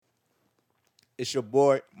It's your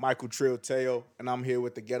boy, Michael Trill Teo, and I'm here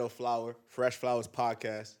with the Ghetto Flower, Fresh Flowers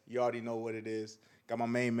Podcast. You already know what it is. Got my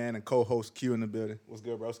main man and co-host Q in the building. What's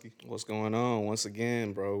good, broski? What's going on? Once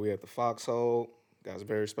again, bro, we at the Foxhole. Got a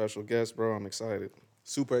very special guest, bro. I'm excited.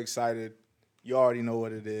 Super excited. You already know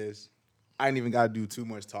what it is. I ain't even got to do too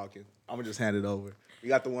much talking. I'm going to just hand it over. We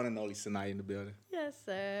got the one and only Senite in the building. Yes,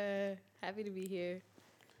 sir. Happy to be here.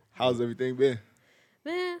 How's everything been?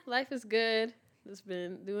 Man, life is good. Just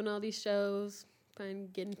been doing all these shows,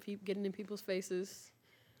 getting in people's faces,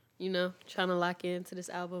 trying to lock into this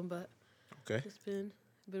album, but Okay. it's been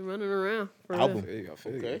running around. For Album. There you go.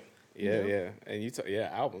 Feel Okay. you. Yeah, Yeah. yeah.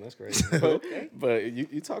 And album. That's great. Okay. But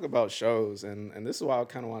you talk about shows, and this is what I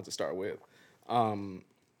kind of wanted to start with.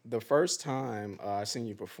 The first time I seen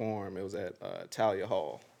you perform, it was at Talia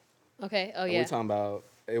Hall. Okay. Oh And yeah. we talking about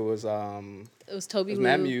it was Toby Lou.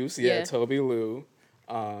 Matt Muse, Toby Lou,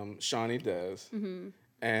 Shawnee Des. Mm-hmm.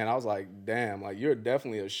 And I was like, damn, like you're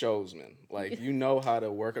definitely a showsman. Like you know how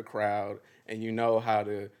to work a crowd and you know how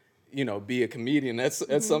to, be a comedian. That's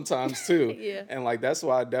sometimes too. Yeah. And like that's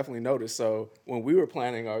why I definitely noticed. So when we were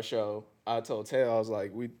planning our show, I told Taylor, I was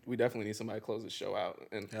like, we definitely need somebody to close this show out.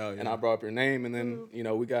 And Hell yeah. and I brought up your name, and then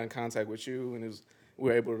we got in contact with you, and we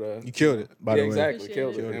were able to. You killed it, by the way. Exactly, Appreciate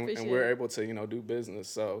killed it. it, and Appreciate we're it. able to do business.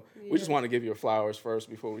 So Yeah. we just want to give you your flowers first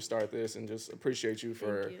before we start this, and just appreciate you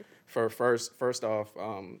for Thank you. for first off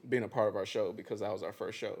being a part of our show, because that was our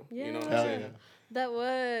first show. Yeah. You know what I'm Hell saying? yeah. That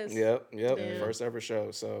was. Yep, Damn. first ever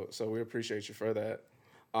show. So we appreciate you for that.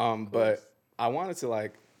 But I wanted to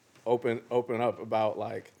like open up about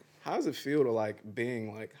like how does it feel to like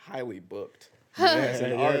being like highly booked as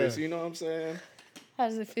an Yeah. artist? You know what I'm saying? How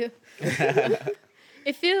does it feel?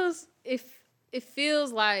 It feels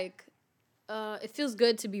like it feels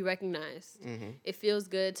good to be recognized. Mm-hmm. It feels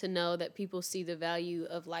good to know that people see the value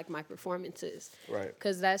of like my performances. Right.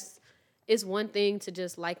 Because it's one thing to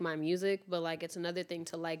just like my music, but like it's another thing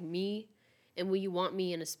to like me. And when you want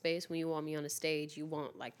me in a space, when you want me on a stage, you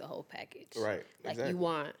want like the whole package. Right. Like Exactly. you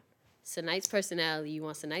want Senite's personality, you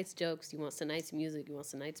want Senite's jokes, you want Senite's music, you want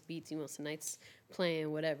Senite's beats, you want Senite's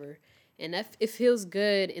playing, whatever. And it feels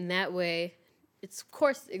good in that way. It's of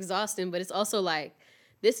course exhausting, but it's also like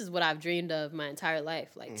this is what I've dreamed of my entire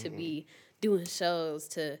life, like to be doing shows,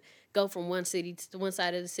 to go from one city to one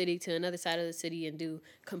side of the city to another side of the city and do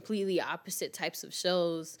completely opposite types of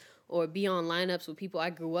shows, or be on lineups with people I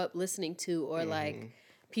grew up listening to, or like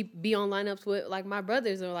be on lineups with like my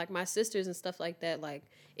brothers or like my sisters and stuff like that. Like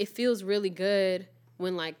it feels really good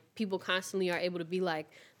when like people constantly are able to be like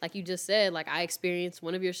you just said, like I experienced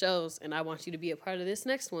one of your shows and I want you to be a part of this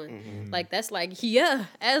next one. Like that's like you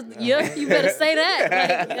better say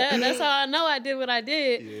that. Like that's how I know I did what I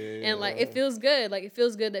did. Yeah. And like it feels good. Like it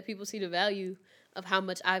feels good that people see the value of how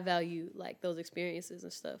much I value like those experiences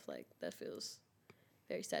and stuff. Like that feels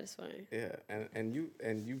very satisfying. Yeah, and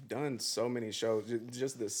you've done so many shows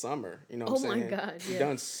just this summer. You know what Oh I'm my saying? God, You've yeah.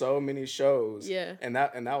 done so many shows. Yeah. And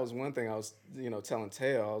that was one thing I was telling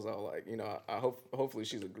Taylor. I was all like, I hopefully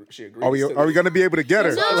she agrees. Are we going to be able to get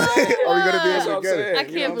her? No! Are we going to be That's able what to I'm get her? saying, I you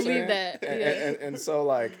know can't what I'm believe saying? that. Yeah. And so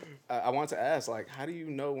like I want to ask, like, how do you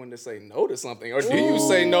know when to say no to something, or do you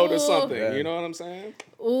say no to something? Yeah. You know what I'm saying?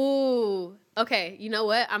 Ooh. Okay, you know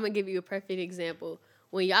what? I'm going to give you a perfect example.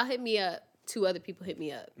 When y'all hit me up, 2 other people hit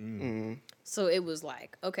me up. Mm-hmm. So it was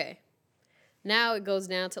like, okay. Now it goes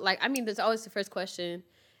down to, like, I mean, there's always the first question.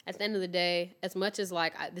 At the end of the day, as much as,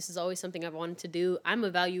 like, this is always something I've wanted to do, I'm a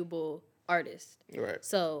valuable artist. Right.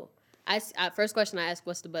 So first question I ask,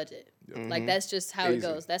 what's the budget? Like, that's just how it Easy.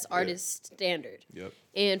 goes. That's artist standard. Yep.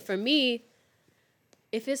 And for me,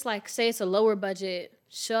 if it's like, say it's a lower budget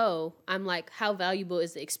show, I'm like, how valuable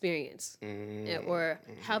is the experience? Or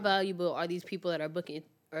how valuable are these people that are booking?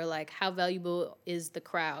 Or like, how valuable is the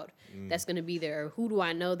crowd that's going to be there? Or who do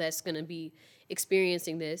I know that's going to be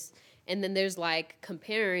experiencing this? And then there's like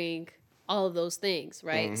comparing all of those things,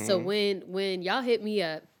 right? So when y'all hit me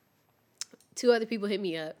up, 2 other people hit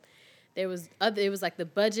me up. It was like the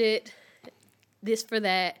budget, this for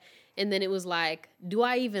that. And then it was like, do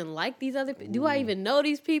I even like these other people? Do I even know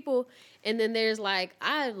these people? And then there's like,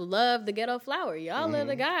 I love the Ghetto Flower. Y'all are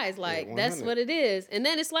the guys. Like, that's 100. what it is. And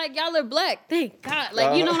then it's like, y'all are black. Thank God.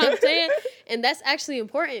 Like, you know what I'm saying? And that's actually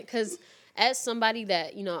important because as somebody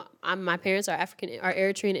that, my parents are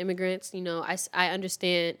Eritrean immigrants, I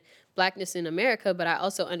understand blackness in America, but I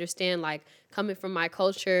also understand like coming from my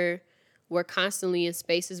culture, we're constantly in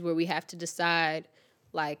spaces where we have to decide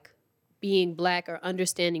like, being black or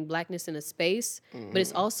understanding blackness in a space, but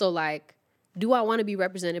it's also like, do I want to be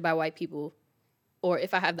represented by white people, or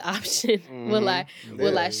if I have the option, will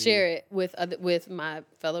I share it with my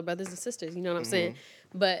fellow brothers and sisters? You know what I'm saying?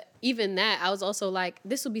 But even that, I was also like,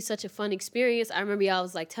 this would be such a fun experience. I remember y'all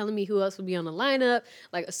was like telling me who else would be on the lineup.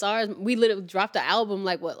 Like Asar's, we literally dropped the album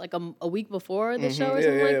like what, like a week before the show or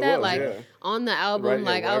something like that. Like on the album,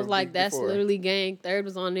 like I was like, that's literally gang. Third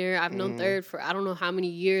was on there. I've known Third for I don't know how many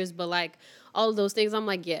years, but like all of those things, I'm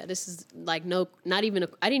like, yeah, this is like not even.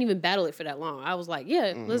 I didn't even battle it for that long. I was like,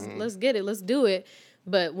 yeah, let's get it, let's do it.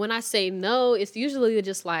 But when I say no, it's usually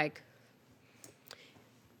just like,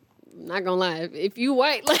 not gonna lie, if you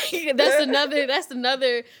white, like that's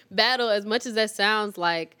another battle. As much as that sounds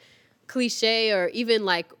like cliche or even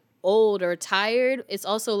like old or tired, it's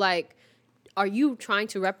also like, are you trying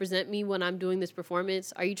to represent me when I'm doing this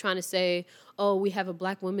performance? Are you trying to say, oh, we have a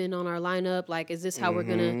black woman on our lineup, like is this how we're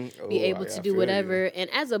gonna be able to do whatever? And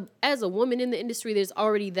as a woman in the industry, there's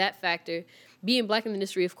already that factor. Being black in the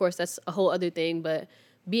industry, of course, that's a whole other thing, but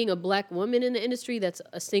being a black woman in the industry that's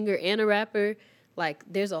a singer and a rapper, like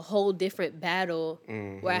there's a whole different battle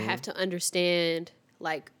where I have to understand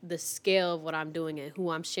like the scale of what I'm doing and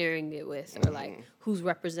who I'm sharing it with, or like who's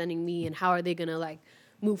representing me and how are they gonna like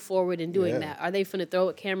move forward in doing that. Are they finna throw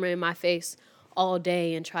a camera in my face all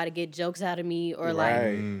day and try to get jokes out of me, or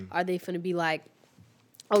like are they finna be like,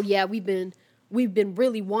 oh yeah, we've been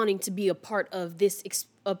really wanting to be a part of this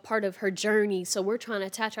a part of her journey, so we're trying to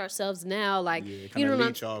attach ourselves now, like you know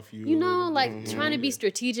what I'm like trying to be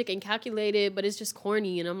strategic and calculated, but it's just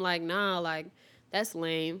corny, and I'm like, nah, like that's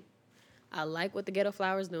lame. I like what the Ghetto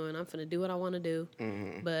Flowers doing. I'm finna do what I want to do,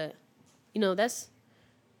 but you know that's.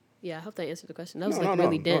 Yeah, I hope that answered the question. That was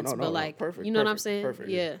really dense, but like, perfect, you know what I'm saying? Perfect,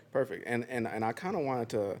 yeah, perfect. And I kind of wanted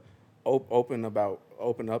to open up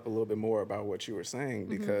a little bit more about what you were saying,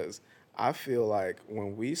 because I feel like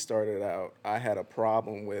when we started out, I had a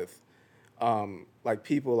problem with like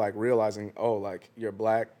people like realizing, oh, like you're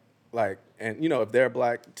black, like, and you know, if they're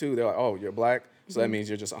black too, they're like, oh, you're black, so that means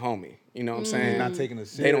you're just a homie. You know what I'm saying? Not taking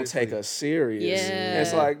us seriously. They don't take us serious. Yeah. And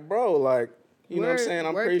it's like, bro, like, you know what I'm saying?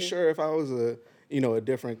 I'm working. pretty sure if I was a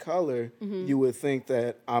different color, you would think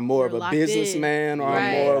that I'm more of a businessman or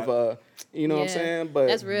I'm more of a, you know what I'm saying? But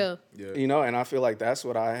that's real. You know, and I feel like that's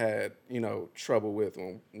what I had, trouble with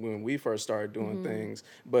when we first started doing things.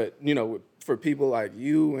 But, for people like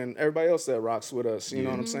you and everybody else that rocks with us, you know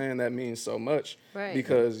what I'm saying? That means so much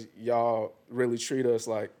because y'all really treat us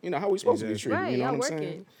like, how we supposed to be treated. You know what I'm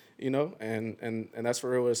saying? And that's for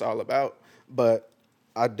real what it's all about. But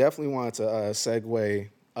I definitely wanted to segue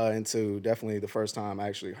into definitely the first time I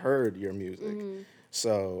actually heard your music.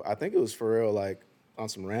 So I think it was for real, like on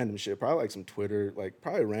some random shit, probably like some Twitter, like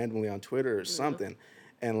probably randomly on Twitter or something.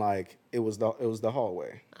 And like it was the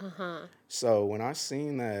hallway. So when I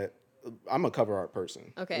seen that, I'm a cover art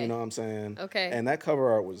person. Okay. You know what I'm saying? Okay. And that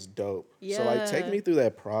cover art was dope. Yeah. So like take me through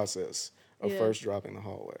that process of first dropping the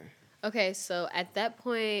hallway. Okay, so at that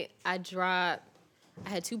point I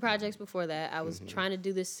had 2 projects before that. I was trying to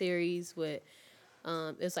do this series with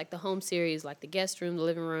it was like the home series, like the guest room, the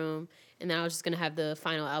living room, and then I was just gonna have the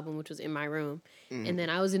final album, which was In My Room. And then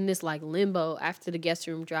I was in this like limbo after the guest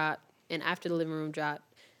room dropped and after the living room dropped.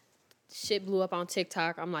 Shit blew up on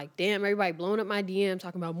TikTok. I'm like, damn, everybody blowing up my DM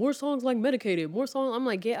talking about more songs like Medicated, more songs. I'm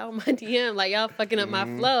like, get out my DM, like y'all fucking up my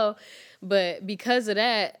flow. But because of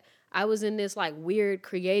that, I was in this like weird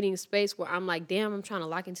creating space where I'm like, damn, I'm trying to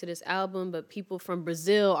lock into this album, but people from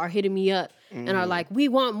Brazil are hitting me up and are like, we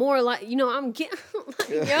want more. Like, I'm getting, like,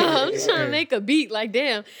 yo, I'm trying to make a beat. Like,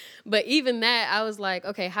 damn. But even that, I was like,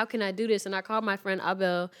 okay, how can I do this? And I called my friend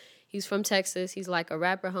Abel. He's from Texas. He's like a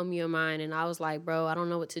rapper homie of mine. And I was like, bro, I don't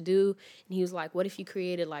know what to do. And he was like, what if you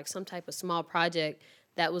created like some type of small project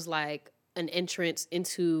that was like an entrance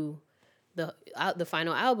into the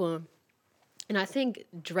final album? And I think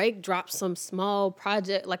Drake dropped some small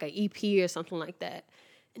project, like an EP or something like that.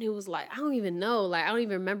 And it was like, I don't even know. Like, I don't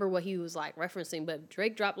even remember what he was like referencing, but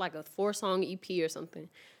Drake dropped like a 4-song EP or something.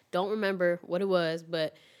 Don't remember what it was,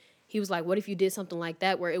 but he was like, what if you did something like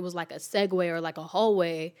that where it was like a segue or like a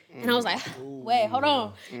hallway? And I was like, wait, hold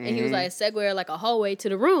on. And he was like, a segue or like a hallway to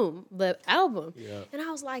the room, the album. And I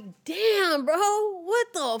was like, damn, bro,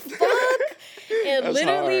 what the fuck? And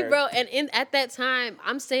literally, hard. Bro, and at that time,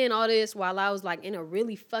 I'm saying all this while I was like in a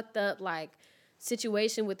really fucked up like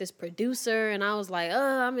situation with this producer, and I was like,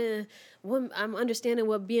 I'm understanding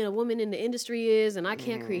what being a woman in the industry is, and I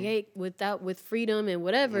can't create with freedom and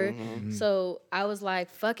whatever. So I was like,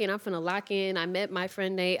 fucking, I'm finna lock in. I met my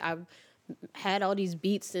friend Nate. I had all these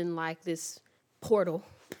beats in like this portal,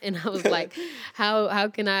 and I was like, how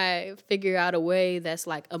can I figure out a way that's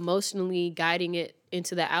like emotionally guiding it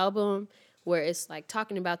into the album, where it's like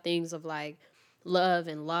talking about things of like love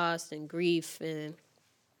and loss and grief and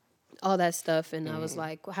all that stuff. And I was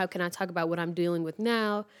like, how can I talk about what I'm dealing with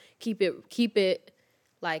now? Keep it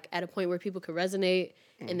like at a point where people could resonate,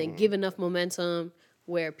 and then give enough momentum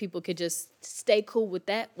where people could just stay cool with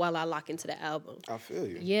that while I lock into the album. I feel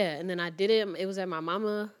you. Yeah, and then I did it. It was at my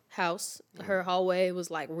mama's house. Her hallway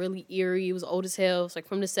was like really eerie. It was old as hell. It was like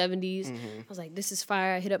from the 70s. I was like, this is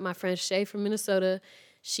fire. I hit up my friend Shay from Minnesota.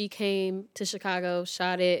 She came to Chicago,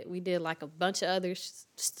 shot it. We did like a bunch of other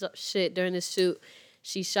shit during this shoot.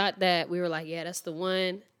 She shot that. We were like, yeah, that's the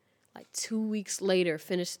one. Like 2 weeks later,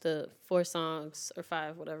 finished the 4 songs or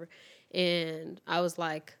 5, whatever. And I was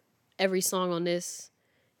like, every song on this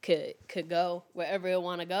could go wherever it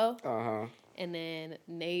want to go. And then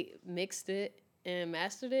Nate mixed it and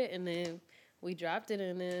mastered it, and then we dropped it.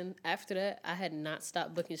 And then after that, I had not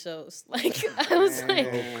stopped booking shows. Like I was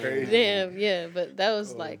like, damn, yeah. But that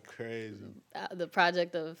was like crazy. The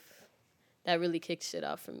project of that really kicked shit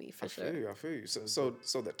off for me for sure. I feel you. So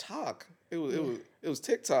the talk. It was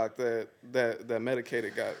TikTok that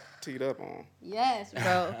Medicated got teed up on. Yes,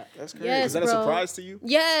 bro. That's crazy. Yes, Was that a surprise to you?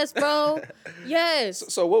 Yes, bro. Yes.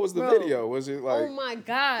 So what was the Bro. video? Was it like? Oh my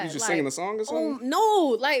God. You just like, singing the song or something?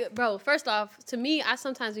 No, like, bro, first off, to me, I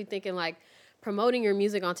sometimes be thinking, like, promoting your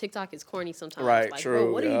music on TikTok is corny sometimes. Right, like, true,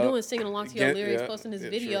 bro, what are yeah. you doing singing along to your lyrics, yeah, posting this yeah,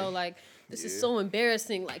 video? true. Like, this is so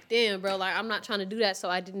embarrassing. Like, damn, bro, like, I'm not trying to do that. So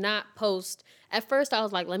I did not post. At first, I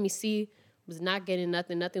was like, let me see. Was not getting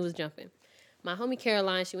nothing. Nothing was jumping. My homie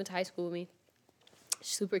Caroline, she went to high school with me.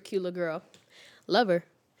 Super cute little girl. Love her.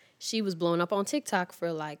 She was blowing up on TikTok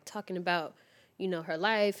for, like, talking about, you know, her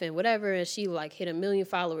life and whatever, and she, like, hit 1 million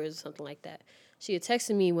followers or something like that. She had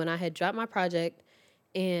texted me when I had dropped my project,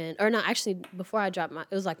 before I dropped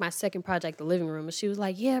it was, like, my second project, The Living Room, and she was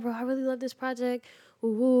like, yeah, bro, I really love this project,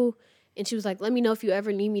 woo-woo, and she was like, let me know if you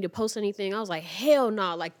ever need me to post anything. I was like, hell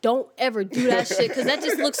no, like, don't ever do that shit, because that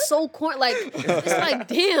just looks so corny, like, it's like,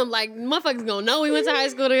 damn, like, motherfuckers gonna know we went to high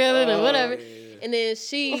school together and whatever. Yeah. And then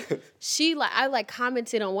she like, I like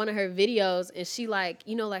commented on one of her videos, and she like,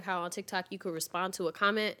 you know, like how on TikTok you could respond to a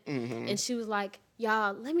comment, and she was like,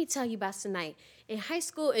 y'all, let me tell you about Senite. In high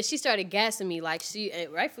school, and she started gassing me, like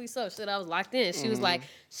and rightfully so, shit, I was locked in. She was like,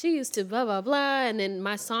 she used to blah, blah, blah, and then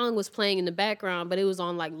my song was playing in the background, but it was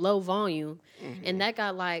on like low volume, and that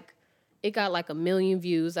got like, it got like 1 million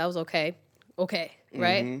views. I was okay,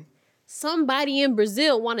 right? Somebody in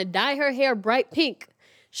Brazil want to dye her hair bright pink.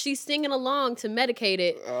 She's singing along to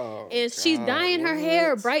Medicated, and she's dyeing her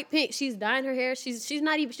hair bright pink. She's dyeing her hair. She's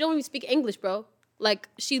not even. She don't even speak English, bro. Like,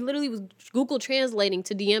 she literally was Google translating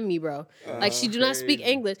to DM me, bro. Like, she do not speak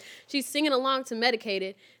English. She's singing along to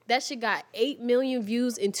Medicated. That shit got 8 million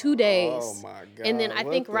views in 2 days. Oh my God! And then I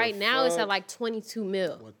think right now it's fuck? at like 22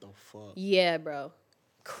 mil. What the fuck? Yeah, bro.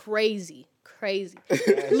 Crazy.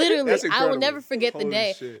 Literally, I will never forget the Holy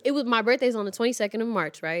day. shit. It was my birthday's on the 22nd of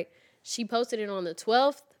March, right? She posted it on the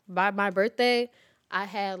 12th. By my birthday, I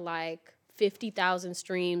had like 50,000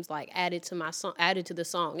 streams like added to the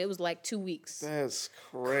song. It was like 2 weeks. That's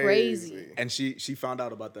crazy. And she found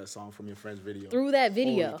out about that song from your friend's video. Through that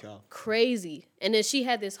video. Holy cow. Crazy. And then she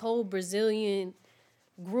had this whole Brazilian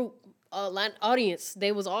group audience.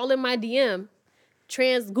 They was all in my DM.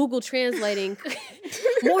 Google translating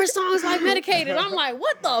more songs like Medicated. I'm like,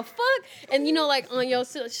 what the fuck? And you know, like on your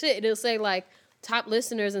shit, it'll say like top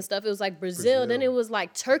listeners and stuff. It was like Brazil. Then it was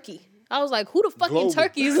like Turkey. I was like, who the fucking Global.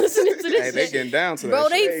 Turkey is listening to this Hey, shit? they getting down to that Bro,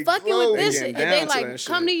 shit. they fucking with this They shit. getting And they down to like, that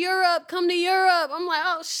come shit. to Europe. I'm like,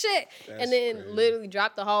 oh shit. That's and then crazy. literally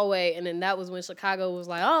dropped the hallway. And then that was when Chicago was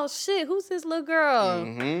like, oh shit, who's this little girl?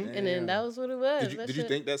 And then that was what it was. Did you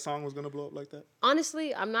think that song was gonna blow up like that?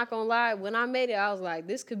 Honestly, I'm not gonna lie. When I made it, I was like,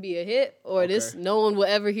 this could be a hit, or this no one will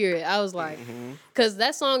ever hear it. I was like, because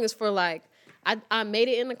that song is for like, I made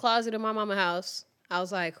it in the closet of my mama's house. I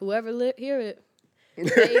was like, whoever hear it, I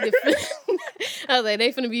was like,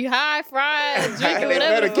 they finna be high, fried, drinking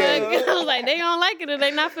whatever the fuck. I was like, they don't like it, or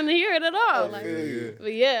they not finna hear it at all. Like,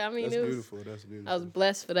 but yeah, I mean, That's it was. beautiful. That's beautiful. I was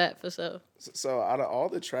blessed for that, for sure. So out of all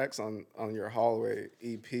the tracks on your Hallway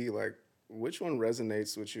EP, like which one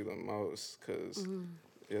resonates with you the most? Because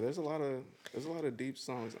there's a lot of deep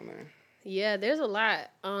songs on there. Yeah, there's a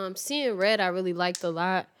lot. Seeing Red, I really liked a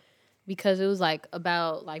lot because it was like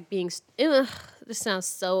about like being. This sounds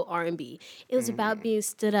so R&B. It was about being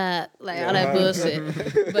stood up, like all that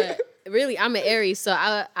bullshit. But really, I'm an Aries, so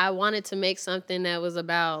I wanted to make something that was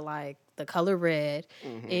about like the color red.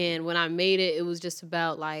 And when I made it, it was just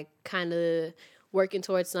about like kind of working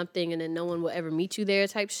towards something, and then no one will ever meet you there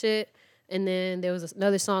type shit. And then there was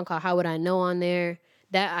another song called How Would I Know on there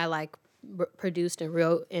that I like produced and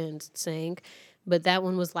wrote and sang. But that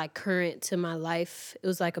one was like current to my life. It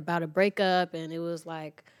was like about a breakup, and it was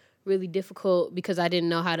like really difficult because I didn't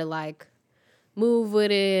know how to like move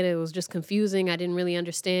with it. It was just confusing. I didn't really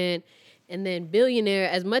understand. And then Billionaire,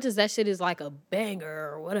 as much as that shit is like a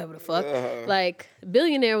banger or whatever the fuck, like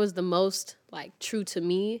Billionaire was the most like true to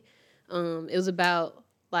me. It was about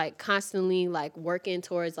like constantly like working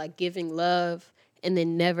towards like giving love and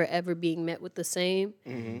then never ever being met with the same,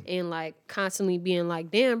 and like constantly being like,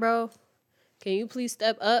 damn, bro, can you please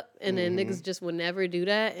step up? And then niggas just would never do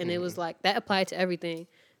that. And it was like, that applied to everything.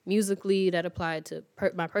 Musically, that applied to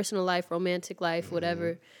my personal life, romantic life,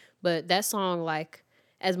 whatever. But that song, like,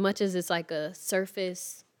 as much as it's like a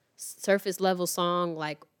surface level song,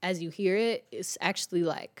 like as you hear it, it's actually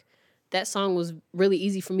like, that song was really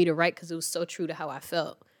easy for me to write because it was so true to how I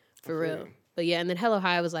felt, for real. But yeah, and then Hello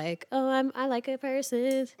High was like, oh, I like a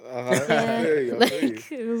person. Yeah.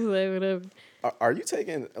 Like, it was like whatever. Are you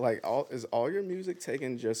taking like is all your music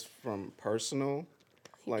taken just from personal,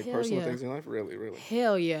 like Hell personal yeah. things in life? Really, really.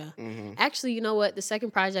 Hell yeah. Actually, you know what? The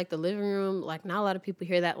second project, The Living Room, like not a lot of people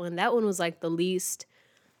hear that one. That one was like the least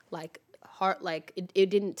like hard, like it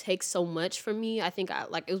didn't take so much from me. I think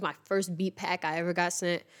it was my first beat pack I ever got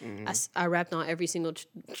sent. I rapped on every single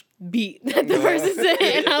beat that the person said,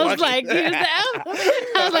 and I was like, here's the album.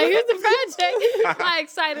 I was like, here's the project. My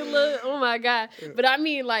excited look, oh my God. But I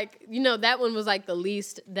mean, like, you know, that one was like the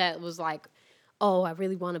least that was like, oh, I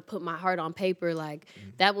really want to put my heart on paper. Like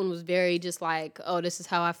that one was very just like, oh, this is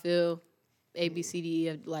how I feel. A, B, C, D,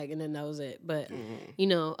 E, like, and then that was it. But, you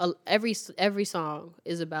know, every song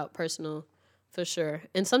is about personal, for sure.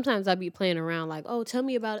 And sometimes I'd be playing around like, oh, tell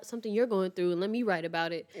me about something you're going through and let me write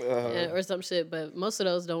about it or some shit. But most of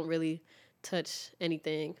those don't really touch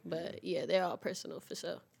anything. But, yeah, they're all personal, for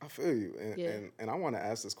sure. I feel you. And I want to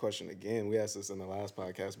ask this question again. We asked this in the last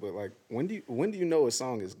podcast, but, like, when do you know a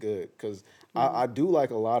song is good? Because I do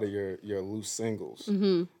like a lot of your loose singles.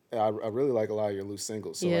 I really like a lot of your loose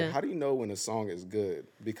singles. So, like, how do you know when a song is good?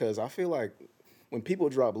 Because I feel like when people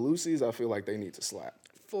drop loosies, I feel like they need to slap.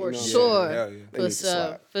 For sure. Yeah.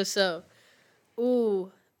 For sure.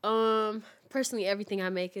 Ooh. Personally, everything I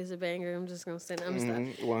make is a banger. I'm just gonna say that. I'm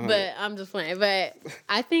stop. But I'm just playing. But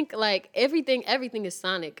I think like everything is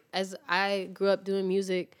sonic. As I grew up doing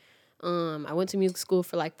music, I went to music school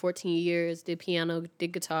for like 14 years, did piano,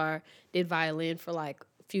 did guitar, did violin for like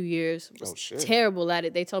few years. Was terrible at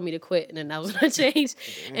it. They told me to quit, and then that was when I changed.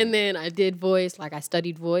 And then I did voice, like I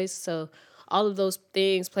studied voice. So all of those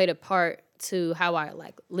things played a part to how I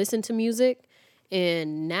like listen to music.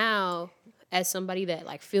 And now, as somebody that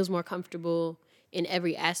like feels more comfortable in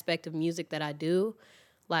every aspect of music that I do,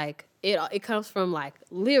 like it comes from like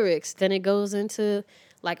lyrics, then it goes into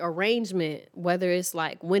like arrangement, whether it's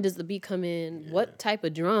like when does the beat come in, what type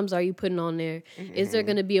of drums are you putting on there, is there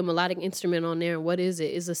going to be a melodic instrument on there, and what is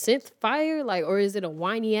it, is a synth fire, like, or is it a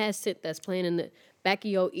whiny ass synth that's playing in the back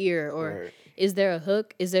of your ear, or is there a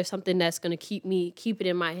hook, is there something that's going to keep it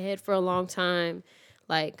in my head for a long time?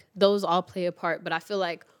 Like those all play a part. But I feel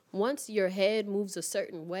like once your head moves a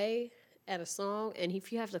certain way at a song, and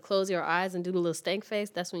if you have to close your eyes and do the little stank face,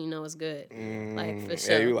 that's when you know it's good. Like, for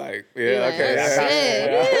sure. Yeah, you like, okay. Oh,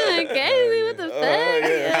 shit. Okay, what the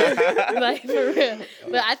fuck? Yeah. Like, for real.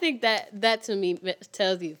 But I think that to me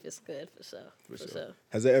tells you if it's good, for sure. For sure.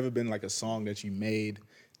 Has there ever been like a song that you made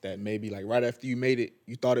that maybe like right after you made it,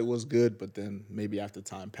 you thought it was good, but then maybe after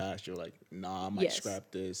time passed, you're like, nah, I might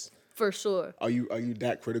scrap this? For sure. Are you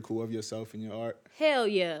that critical of yourself and your art? Hell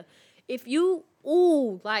yeah. If you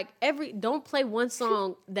don't play one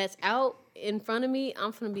song that's out in front of me,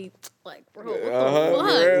 I'm gonna be like, bro, what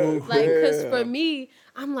the fuck? Like, because for me,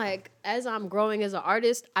 I'm like, as I'm growing as an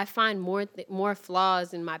artist, I find more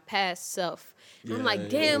flaws in my past self. I'm like,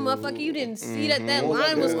 damn, motherfucker, you didn't see that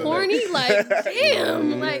line was corny? Like,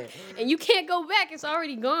 damn. Like, and you can't go back. It's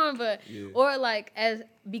already gone. But, or like,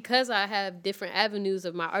 because I have different avenues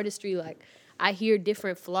of my artistry, like, I hear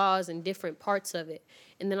different flaws and different parts of it.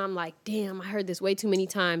 And then I'm like, damn, I heard this way too many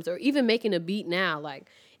times. Or even making a beat now, like,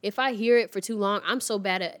 if I hear it for too long, I'm so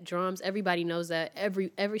bad at drums. Everybody knows that.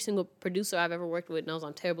 Every single producer I've ever worked with knows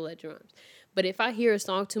I'm terrible at drums. But if I hear a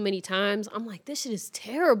song too many times, I'm like, this shit is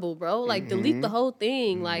terrible, bro. Like, delete the whole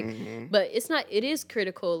thing. Like, but it is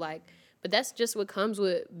critical. Like, but that's just what comes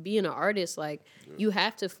with being an artist. Like, you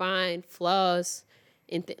have to find flaws.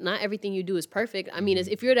 And not everything you do is perfect. I mean,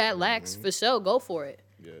 if you're that lax, for sure, go for it.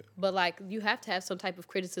 Yeah. But, like, you have to have some type of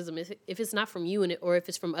criticism. If it's not from you, or if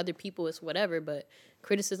it's from other people, it's whatever. But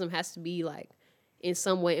criticism has to be, like, in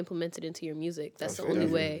some way implemented into your music. That's the only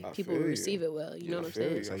way people will receive it well. You know what I'm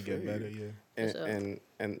saying? It's like get better, And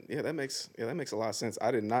yeah, that makes a lot of sense.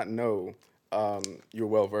 I did not know you're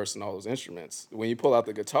well versed in all those instruments. When you pull out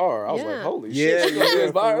the guitar, I was like, Yeah. holy shit, she doing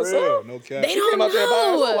this by for herself. real. No cap. They don't Came out there by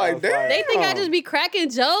herself, know. like, damn. They think I just be cracking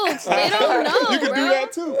jokes. They don't know. You can bro. do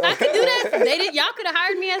that too. I could do that. They did. Y'all could have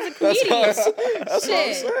hired me as a comedian. That's what I'm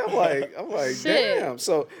Shit. saying. I'm like, Shit. damn.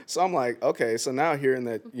 So I'm like, okay. So now hearing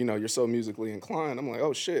that, you're so musically inclined, I'm like,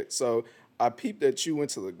 oh shit. So I peeped that you went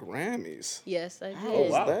to the Grammys. Yes, I did. How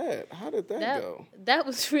was wow. that? How did that go? That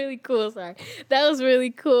was really cool. Sorry, that was really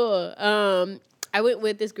cool. I went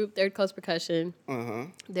with this group, Third Coast Percussion.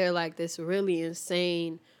 They're like this really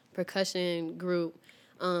insane percussion group.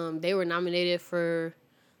 They were nominated for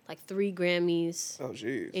like 3 Grammys. Oh,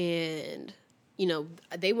 geez. And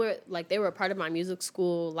they were a part of my music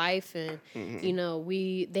school life, and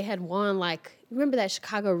they had won, like, remember that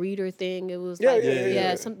Chicago Reader thing? It was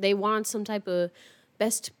Yeah. they won some type of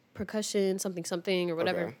best percussion something or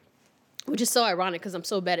whatever. Okay. Which is so ironic because I'm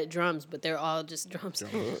so bad at drums, but they're all just drums.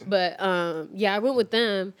 But I went with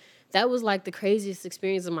them. That was like the craziest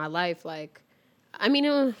experience of my life. Like, I mean,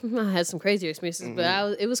 I had some crazier experiences,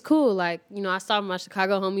 but it was cool. Like, I saw my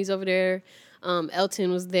Chicago homies over there.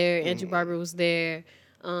 Elton was there. Andrew Barber was there.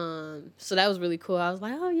 So that was really cool. I was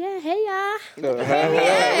like, oh yeah, hey y'all. We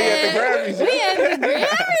at the Grammys. We at the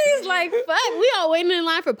Grammys. Like, fuck. We all waiting in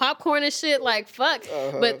line for popcorn and shit. Like, fuck.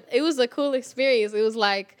 But it was a cool experience. It was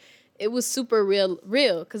like, it was super real.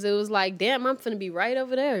 Because it was like, damn, I'm finna be right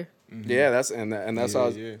over there. Yeah, that's how I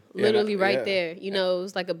was, Literally right there. It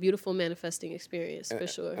was like a beautiful manifesting experience for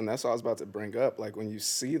sure. And that's what I was about to bring up. Like, when you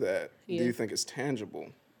see that, do Yeah. you think it's tangible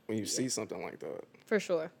when you see something like that? For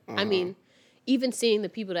sure. I mean, even seeing the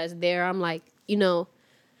people that's there, I'm like,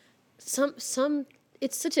 some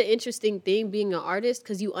it's such an interesting thing being an artist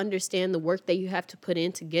because you understand the work that you have to put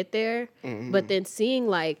in to get there. But then seeing,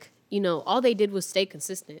 like, all they did was stay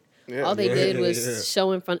consistent. Yeah. All they did was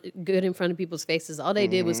show good in front of people's faces. All they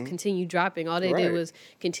did was continue dropping. All they did was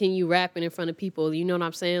continue rapping in front of people. You know what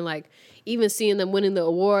I'm saying? Like, even seeing them winning the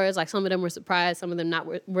awards, like, some of them were surprised, some of them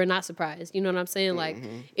were not surprised. You know what I'm saying? Like,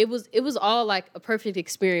 it was all like a perfect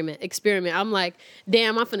experiment. I'm like,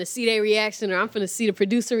 damn, I'm finna see their reaction, or I'm finna see the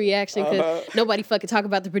producer reaction, because nobody fucking talk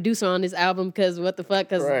about the producer on this album, because what the fuck,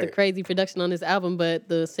 because the crazy production on this album, but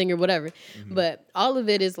the singer, whatever. But all of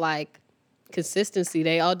it is like consistency.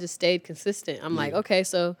 They all just stayed consistent. I'm like, okay,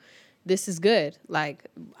 so this is good. Like,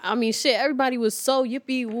 I mean, shit, everybody was so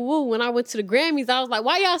yippee woo when I went to the Grammys. I was like,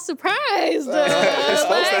 why y'all surprised? It's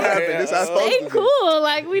supposed to happen. This is how it's supposed Stay to be. cool.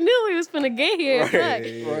 Like, we knew we was finna get here.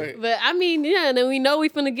 Right. But I mean, and then we know we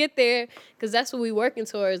finna get there because that's what we working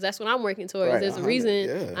towards. That's what I'm working towards. Right. There's a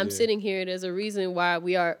reason I'm sitting here. There's a reason why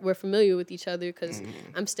we're familiar with each other, because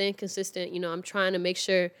I'm staying consistent. I'm trying to make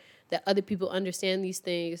sure that other people understand these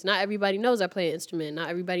things. Not everybody knows I play an instrument. Not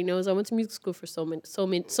everybody knows I went to music school for so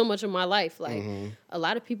much of my life. Like, a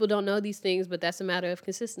lot of people don't know these things, but that's a matter of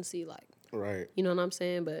consistency. Like, Right. you know what I'm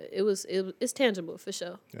saying? But it's tangible for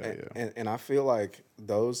sure. And I feel like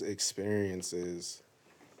those experiences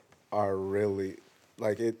are really,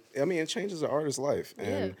 like, it changes an artist's life.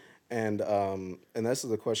 And this is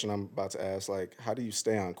the question I'm about to ask, like, how do you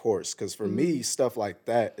stay on course? Because for me, stuff like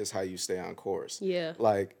that is how you stay on course. Yeah.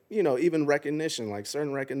 Like, even recognition, like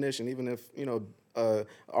certain recognition, even if,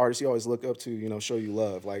 artists you always look up to, show you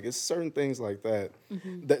love. Like, it's certain things like that,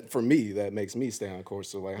 that for me, that makes me stay on course.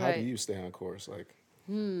 So, like, how do you stay on course? Like,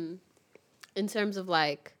 In terms of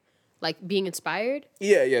like being inspired?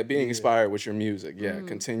 yeah, being inspired with your music. Yeah,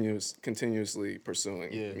 continuously pursuing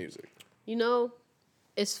music.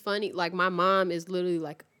 It's funny. Like, my mom is literally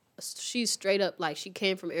like, she's straight up like, she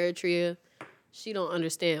came from Eritrea. She don't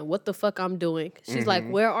understand what the fuck I'm doing. She's like,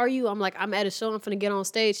 where are you? I'm like, I'm at a show. I'm finna get on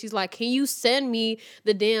stage. She's like, can you send me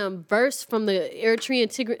the damn verse from the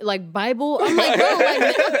Eritrean Bible? I'm like, bro,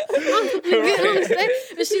 like, I'm finna get on stage.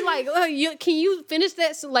 And she like, can you finish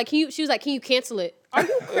that? So, like, she was like, can you cancel it? Are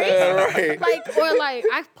you crazy? Like, or like,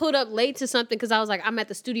 I pulled up late to something because I was like, I'm at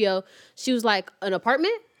the studio. She was like, an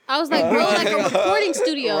apartment? I was like, bro, like a recording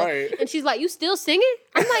studio. Right. And she's like, you still singing?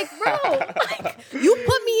 I'm like, bro, like, you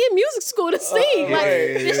put me in music school to sing. Like,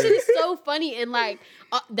 this shit is so funny. And like,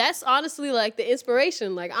 that's honestly like the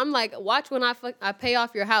inspiration. Like, I'm like, watch when I pay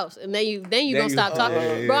off your house, and then you gonna stop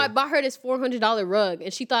talking. Bro, I bought her this $400 rug,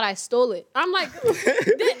 and she thought I stole it. I'm like, do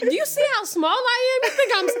you see how small I am? You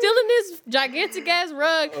think I'm stealing this gigantic ass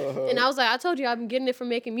rug? And I was like, I told you I've been getting it from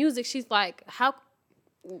making music. She's like, how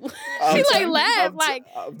She like laugh like.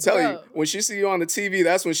 I'm telling you, bro. when she see you on the TV,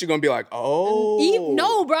 that's when she gonna be like, "Oh,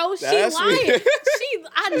 No, bro, she that's lying. what-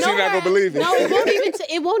 I know She's not her. gonna believe it. No,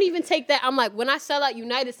 it won't even take that. I'm like, when I sell out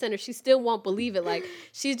United Center, she still won't believe it. Like,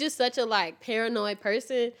 she's just such a like paranoid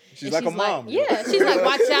person. She's like a mom. Yeah, she's like,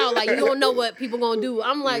 watch out. Like, you don't know what people gonna do.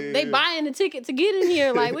 I'm like, they buying the ticket to get in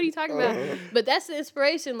here. Like, what are you talking about? But that's the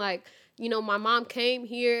inspiration. Like, you know, my mom came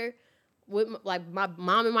here with my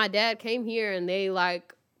mom and my dad came here, and they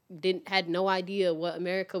like had no idea what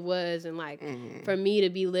America was, and like for me to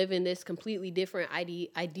be living this completely different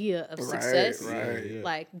idea of success, right.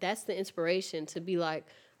 like that's the inspiration to be like,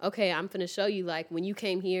 okay, I'm finna show you like when you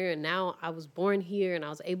came here and now I was born here and I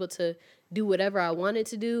was able to do whatever I wanted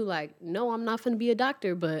to do. Like, no, I'm not finna be a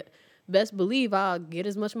doctor, but best believe I'll get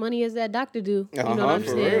as much money as that doctor do. You know what I'm for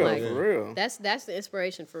saying? real, Like, for real. that's the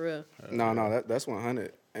inspiration for real. No, that's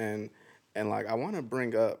 100. And like I want to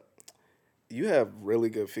bring up, you have really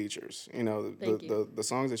good features. You know, the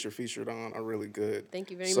songs that you're featured on are really good.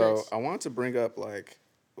 Thank you very much. So I want to bring up like,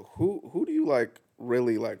 who do you like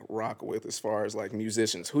really like rock with as far as like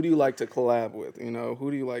musicians? Who do you like to collab with? You know,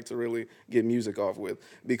 who do you like to really get music off with?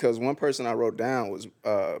 Because one person I wrote down was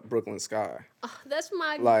Brooklyn Sky. Oh, that's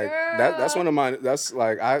my Like girl. that's one of my. That's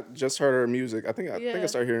like I just heard her music. I think I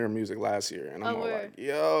started hearing her music last year, and I'm all like,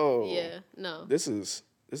 yo, yeah, no, this is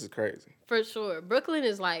crazy. for sure. Brooklyn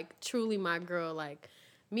is like truly my girl. Like,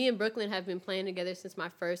 me and Brooklyn have been playing together since my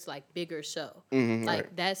first like bigger show. Like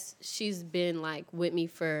she's been like with me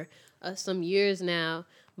for some years now.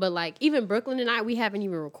 But like even Brooklyn and I, we haven't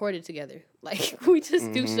even recorded together. Like we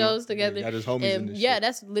just do shows together. Yeah, just homies in this shit.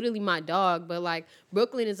 That's literally my dog. But like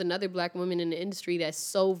Brooklyn is another black woman in the industry that's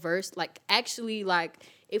so versed. Like actually like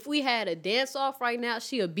if we had a dance off right now,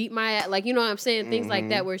 she'll beat my ass. Like, you know what I'm saying? Things like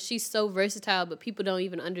that where she's so versatile, but people don't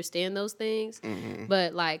even understand those things.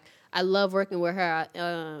 But like I love working with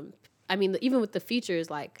her. I mean, even with the features,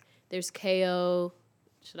 like there's KO.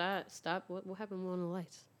 Should I stop? What happened on the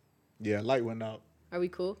lights? Yeah, light went out. Are we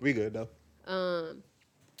cool? We good though.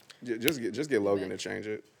 Just get Logan to change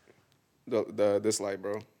it. This light,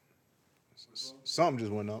 bro. Something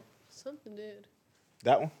just went up. Something did.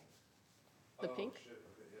 That one? The pink?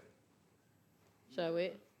 Should I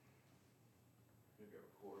wait?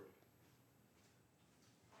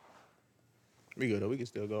 We good though. We can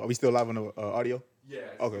still go. Are we still live on the audio? Yeah.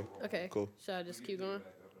 Okay. Okay. Cool. Should I just keep going?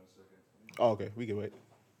 Oh, okay. We can wait.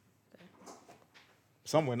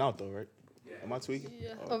 Some went out though, right? Am I tweaking?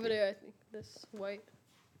 Yeah, Oh, over there, I think. That's white.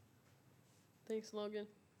 Thanks, Logan.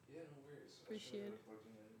 Yeah, no worries. Appreciate it.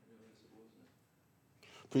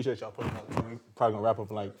 Appreciate y'all putting up. We probably gonna wrap up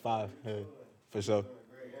in like 5. Yeah, for sure.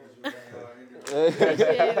 Appreciate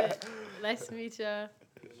it. Nice to meet y'all.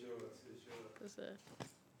 What's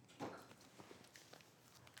up?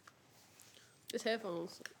 This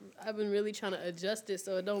headphones. I've been really trying to adjust it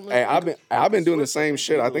so it don't look. Hey, I've been doing the same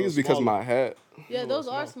shit. I think it's because of my hat. Yeah, those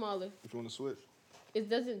are smaller. If you want to switch. It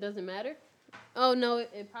doesn't matter. Oh no,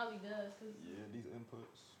 it probably does. Yeah, these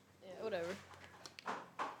inputs. Yeah, whatever.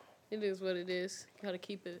 It is what it is. Gotta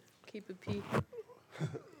keep it P.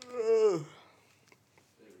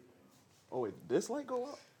 Oh wait, this light go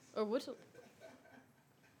up? Or which?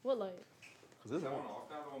 What light? Cause this That one. one off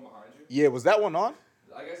now, the one behind you? Yeah, was that one on?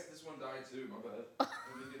 I guess this one died too, my bad. Let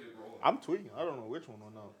me get it rolling. I'm tweaking. I don't know which one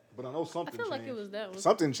went out, but I know I something. feel like changed. it was that one.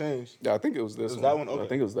 Something changed. Yeah, I think it was this Was one. that one? Okay. I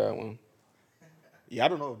think it was that one. Yeah, I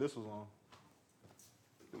don't know if this was on.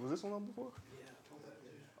 Was this one on before? Yeah.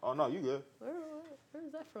 Oh no, you good. Where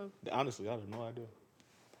is that from? Honestly, I have no idea.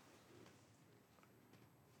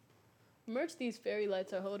 Merch, these fairy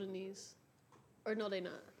lights are holding these. Or no, they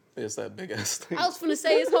not. It's that big ass thing. I was finna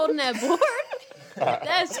say it's holding that board.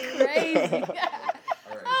 That's crazy.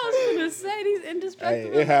 I was finna say these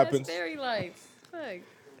indestructible Hey, it happens. fairy lights. Fuck.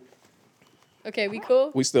 Okay, we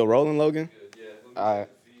cool? We still rolling, Logan? All right.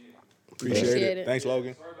 Appreciate it. Thanks,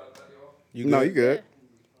 Logan. Sorry about that, y'all. You No, you good.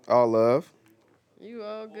 All love. You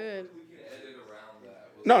all good. We can edit around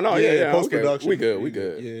that. No, yeah. Post-production. We good.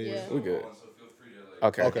 Yeah. We Yeah. good. So feel free to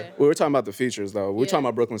like. Okay. We were talking about the features though. We were Yeah. talking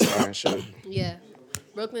about Brooklyn Sky and shit. Yeah.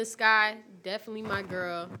 Brooklyn Sky, definitely my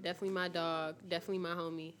girl, definitely my dog, definitely my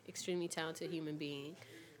homie, extremely talented human being.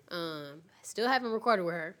 Still haven't recorded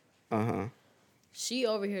with her. Uh-huh. She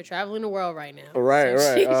over here traveling the world right now.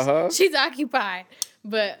 Right. She's occupied.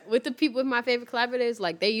 But with with my favorite collaborators,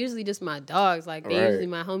 like they usually just my dogs. Like they Right. usually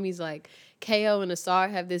my homies like KO and Asar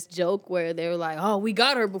have this joke where they were like, "Oh, we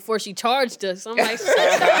got her before she charged us." I'm like, "Shut your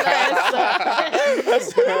ass up." I'm like,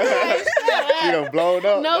 "Shut You done blown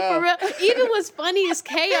up. No, now. for real. Even what's funny is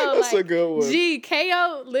KO. That's a good one.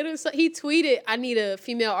 KO literally he tweeted, "I need a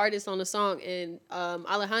female artist on the song," and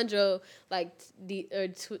Alejandro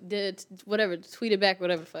did whatever, tweeted back,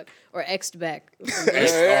 whatever fuck, or X'd back.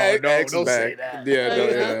 Oh, no, X don't back. say that.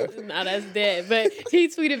 Yeah. Nah, that's dead. But he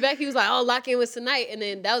tweeted back. He was like, "Oh, lock in with Senite," and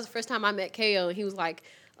then that was the first time I met KO, and he was like,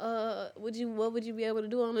 what would you be able to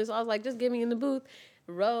do on this?" I was like, "Just get me in the booth."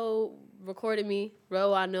 Ro recorded me.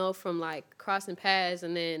 Ro I know from like crossing paths,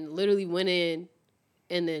 and then literally went in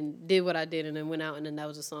and then did what I did and then went out, and then that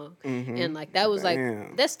was a song. And like that was Damn.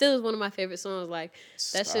 like that still is one of my favorite songs. Like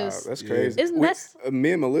that's just That's crazy. Isn't that's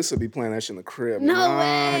Me and Melissa be playing that shit in the crib. No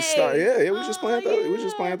Non-stop. way. Yeah, we was just playing. We was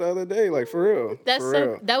just playing it the other day. Like for real. that's for so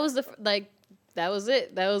real. that was that was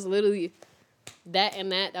it. That was literally that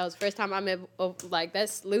was the first time I met. Like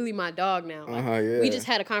that's literally my dog now. Like, Yeah. We just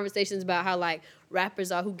had a conversations about how like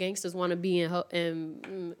rappers are who gangsters want to be and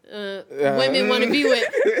women want to be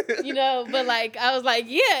with, you know. But like I was like,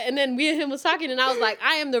 yeah, and then me and him was talking, and I was like,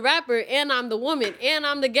 I am the rapper, and I'm the woman, and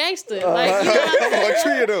I'm the gangster. Like, you know what I'm saying?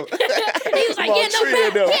 Three of them. He was like, Come on, yeah, no three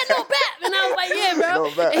of bat, them. yeah, no bat. And I was like, yeah, bro.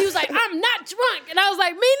 No bat. And he was like, I'm not drunk. And I was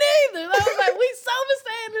like, me neither. And I was like, we sober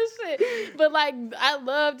saying this shit. But like, I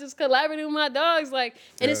love just collaborating with my dogs. Like,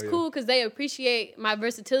 and it's cool because they appreciate my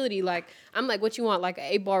versatility. Like, I'm like, what you want, like an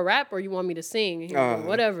 8-bar rap, or you want me to sing? And he was like,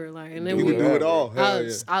 whatever. Like, and then You we can do it all. Hell I'll,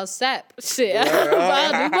 yeah. I'll sap shit.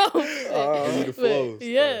 I'll do both. Give you the But, flows.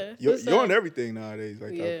 yeah. You're so- on everything nowadays.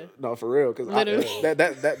 Like Yeah. No, for real. Cause Literally.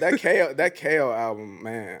 that KO album,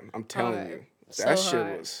 man, I'm telling Hard. you, So that shit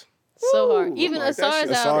hard. was. So hard. Woo, Even like, that Asar's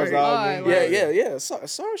shit- album. Asar's album, Hard, Yeah, like- yeah.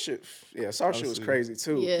 Asar shit. Yeah, Asar shit was Absolutely. crazy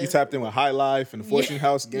too. Yeah. You tapped in with High Life and the Fortune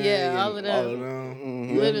House Gang. Yeah, all and of them. All of them.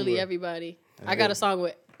 Mm-hmm. Literally everybody. I got a song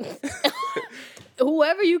with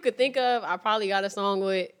whoever you could think of. I probably got a song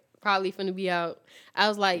with. Probably finna be out. I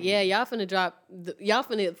was like, yeah, y'all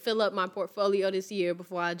finna fill up my portfolio this year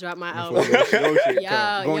before I drop my album. Your shit come. Y'all, Go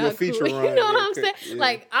on y'all your feature cool. run. You know what I'm saying? Yeah.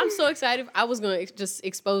 Like, I'm so excited. I was gonna just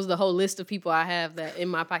expose the whole list of people I have that in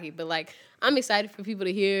my pocket, but like, I'm excited for people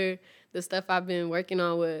to hear the stuff I've been working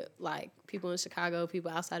on with like people in Chicago,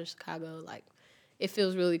 people outside of Chicago. Like, it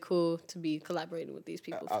feels really cool to be collaborating with these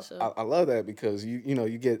people for sure. I love that because you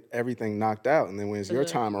get everything knocked out, and then when it's your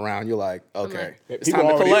time around, you're like, okay, it's People time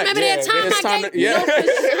to already- collect. Remember that time it's I time gave to, yeah. no, for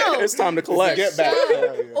sure. It's time to collect. Get back.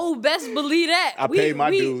 Hell yeah. Oh, best believe that. I paid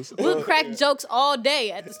my dues. We'll crack jokes all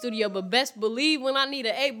day at the studio, but best believe when I need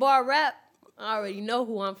an 8-bar rap, I already know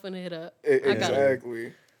who I'm finna hit up. I got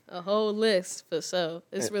Exactly. a whole list for sure.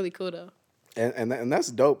 It's really cool though. And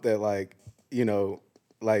that's dope that like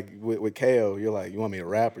like with KO, you're like, you want me to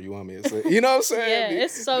rap or you want me to say, you know what I'm saying? Yeah,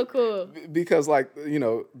 it's so cool. Because like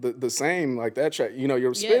the same like that track,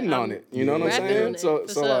 you're spitting on I'm it. You know what I'm rapping saying? on it, So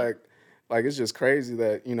for so sure. like it's just crazy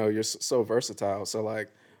that you're so versatile. So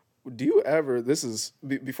like, do you ever? This is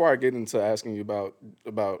before I get into asking you about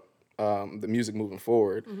the music moving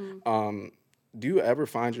forward. Mm-hmm. Do you ever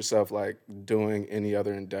find yourself like doing any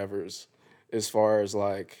other endeavors as far as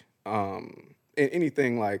like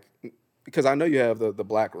anything like? Because I know you have the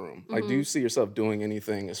Black Room. Like, Mm-hmm. do you see yourself doing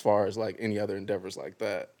anything as far as like any other endeavors like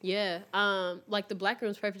that? Yeah. Like the Black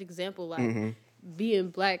Room's perfect example. Like Mm-hmm. being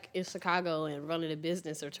Black in Chicago and running a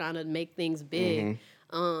business or trying to make things big.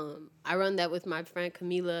 Mm-hmm. I run that with my friend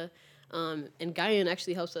Camila. And Guyan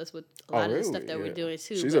actually helps us with a lot of the stuff that we're doing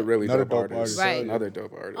too. She's but a really Another dope dope artist. artist. Right. Another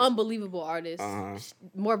dope artist. unbelievable artist.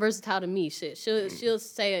 More versatile than me. Shit. Mm. She'll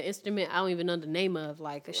say an instrument I don't even know the name of.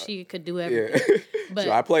 Like she could do everything. Yeah. But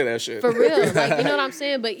So I play that shit. for real, like you know what I'm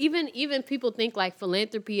saying. But even people think like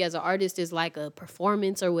philanthropy as an artist is like a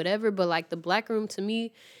performance or whatever. But like the Black Room to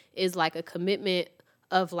me is like a commitment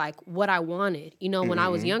of like what I wanted. You know, when I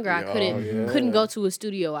was younger, I couldn't go to a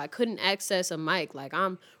studio. I couldn't access a mic. Like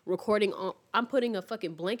I'm putting a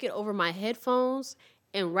fucking blanket over my headphones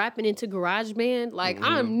and rapping into GarageBand. Like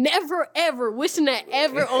I'm never ever wishing that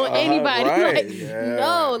ever on anybody. right, Like yeah.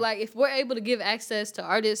 no, like if we're able to give access to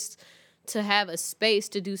artists to have a space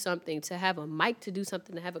to do something, to have a mic to do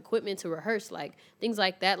something, to have equipment to rehearse, like things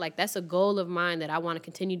like that. Like that's a goal of mine that I want to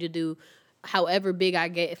continue to do. However big I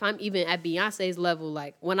get, if I'm even at Beyonce's level,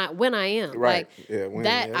 like when I am, Right. like Yeah, when,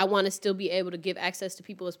 that, yeah. I want to still be able to give access to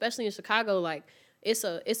people, especially in Chicago. Like it's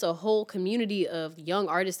a whole community of young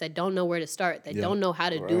artists that don't know where to start, that don't know how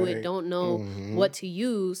to do it, Right. don't know what to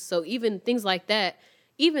use. So even things like that,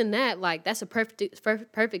 even that, like that's a perfect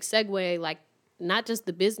segue. Like not just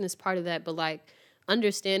the business part of that, but like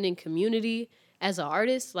understanding community. As an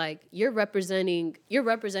artist, like you're representing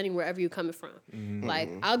wherever you're coming from. Like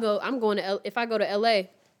if I go to LA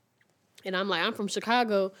and I'm like, I'm from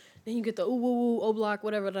Chicago, then you get the ooh, woo, woo, O Block,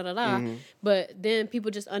 whatever, da, da, da. But then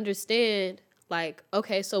people just understand, like,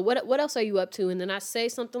 okay, so what else are you up to? And then I say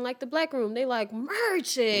something like the Black Room. They like,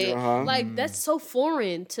 merch it. Like, that's so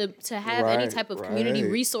foreign to have any type of community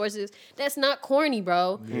resources. That's not corny,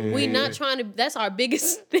 bro. We not trying to, that's our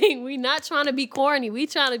biggest thing. We not trying to be corny. We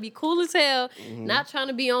trying to be cool as hell. Not trying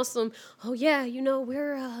to be on some, oh yeah, you know,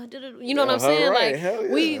 we're, you know what I'm saying? Like,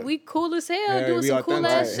 we cool as hell doing some cool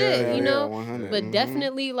ass shit, you know? But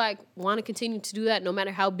definitely, like, want to continue to do that no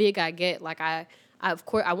matter how big I get. Like, I of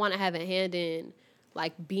course, I want to have a hand in,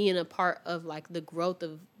 like, being a part of, like, the growth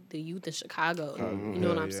of the youth in Chicago. You know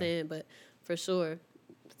what I'm saying? But for sure.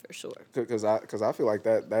 Because I feel like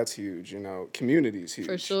that's huge. You know, community's huge.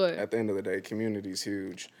 For sure. At the end of the day, community's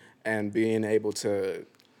huge, and being able to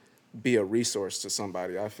be a resource to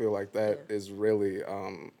somebody, I feel like that is really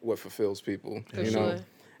what fulfills people. For you sure. know,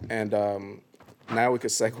 and now we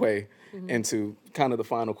could segue into kind of the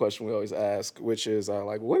final question we always ask, which is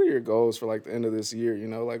like, what are your goals for like the end of this year? You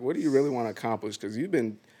know, like, what do you really want to accomplish? Because you've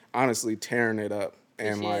been honestly tearing it up,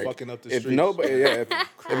 and like, fucking up the if streets. nobody, if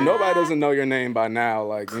nobody doesn't know your name by now,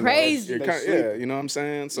 like, you Crazy. know, you're you know what I'm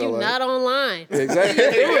saying? So You like, not online. exactly.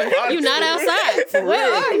 You not outside.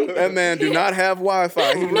 Where are you? That man do not have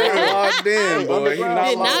Wi-Fi. He not logged in, boy. He not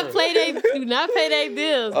Did logged not play they do not pay their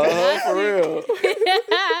bills. for real.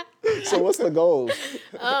 So what's the goals?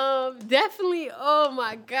 Definitely. Oh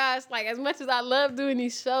my gosh! Like, as much as I love doing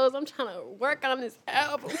these shows, I'm trying to work on this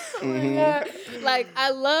album. Oh my God. Like,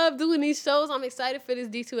 I love doing these shows. I'm excited for this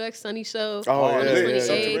D2X Sunny show on the yeah, 28th.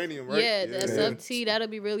 Subterranean, right? Yeah, that's up T. That'll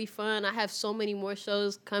be really fun. I have so many more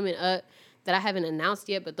shows coming up that I haven't announced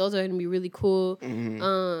yet, but those are gonna be really cool.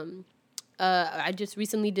 I just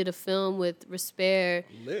recently did a film with Respair,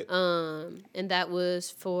 Lit. and that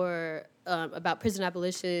was for about prison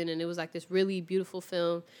abolition, and it was like this really beautiful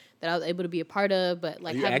film that I was able to be a part of. But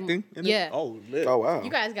like, Are you acting in it? Yeah. Oh, lit. Oh wow.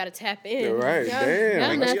 You guys gotta tap in. You're right. Y'all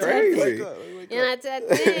Damn, not that's tapped crazy. in. You're not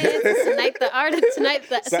tapped in. Tonight the artist, tonight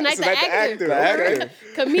the actor. The actor.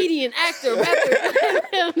 Comedian, actor, rapper.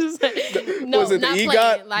 I'm just like, no, Was it the not EGOT?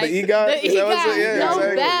 playing. Like, The EGOT? The Is that what EGOT. it is? Yeah, No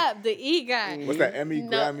exactly. bab. The EGOT. What's that? Emmy,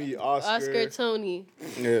 No. Grammy, Oscar. Tony.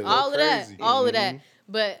 Yeah. All of that. crazy. All of that.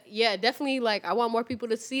 But yeah, definitely, like, I want more people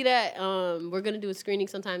to see that. We're gonna do a screening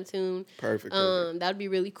sometime soon. Perfect. That'd be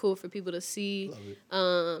really cool for people to see.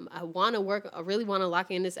 I want to work. I really want to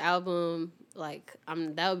lock in this album. Like,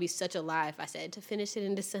 that would be such a lie if I said to finish it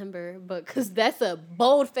in December, but because that's a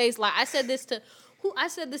bold face lie. I said this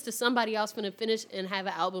to somebody else, finna finish and have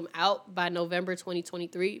an album out by November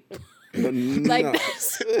 2023. Like,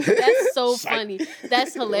 that's so funny.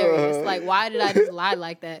 That's hilarious. Like, why did I just lie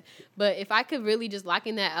like that? But if I could really just lock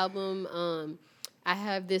in that album, I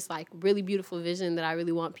have this like really beautiful vision that I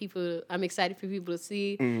really want I'm excited for people to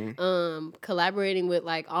see. Collaborating with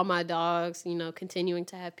like all my dogs, you know, continuing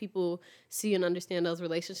to have people see and understand those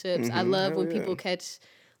relationships. I love when people catch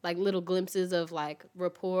like little glimpses of like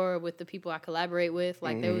rapport with the people I collaborate with.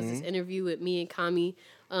 Like there was this interview with me and Kami,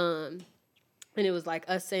 and it was like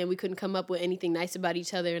us saying we couldn't come up with anything nice about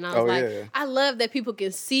each other. And I was I love that people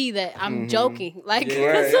can see that I'm joking. Like,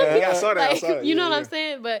 I saw that. like, I saw that. you know what I'm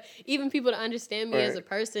saying? But even people to understand me as a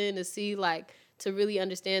person, to see like, to really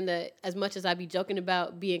understand that as much as I be joking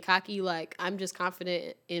about being cocky, like, I'm just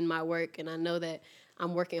confident in my work, and I know that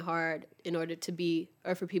I'm working hard in order to be,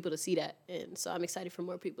 or for people to see that. And so I'm excited for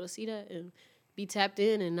more people to see that and be tapped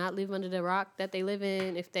in and not live under the rock that they live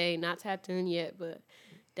in if they not tapped in yet. But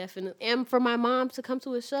definitely, and for my mom to come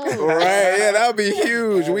to a show. Right, yeah, that would be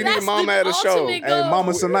huge. We need Mama at a show. ultimate Hey, goal.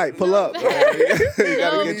 Mama Senite, pull up. We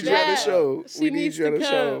gotta No get you at the doubt. show. She We need needs you at to a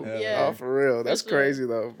show. come. Yeah. Oh, for real. That's sure. crazy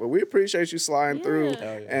though. But we appreciate you sliding through.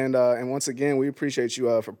 And once again, we appreciate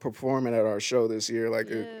you for performing at our show this year. Like,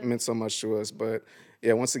 it meant so much to us. But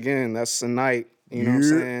yeah, once again, that's Senite. You know what I'm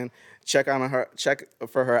saying? Check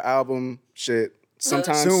for her album shit.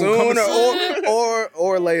 Sometime Soon. soon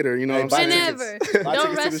or later, you know what I'm saying? Whenever.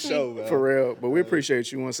 Don't rush me. man. For real. But we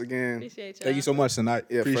appreciate you once again. Appreciate y'all. Thank you so much, Senite.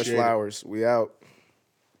 Yeah, Appreciate Fresh it. Flowers. We out.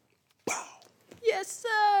 Yes,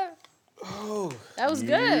 sir. Oh, that was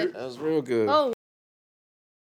good. That was real good. Oh.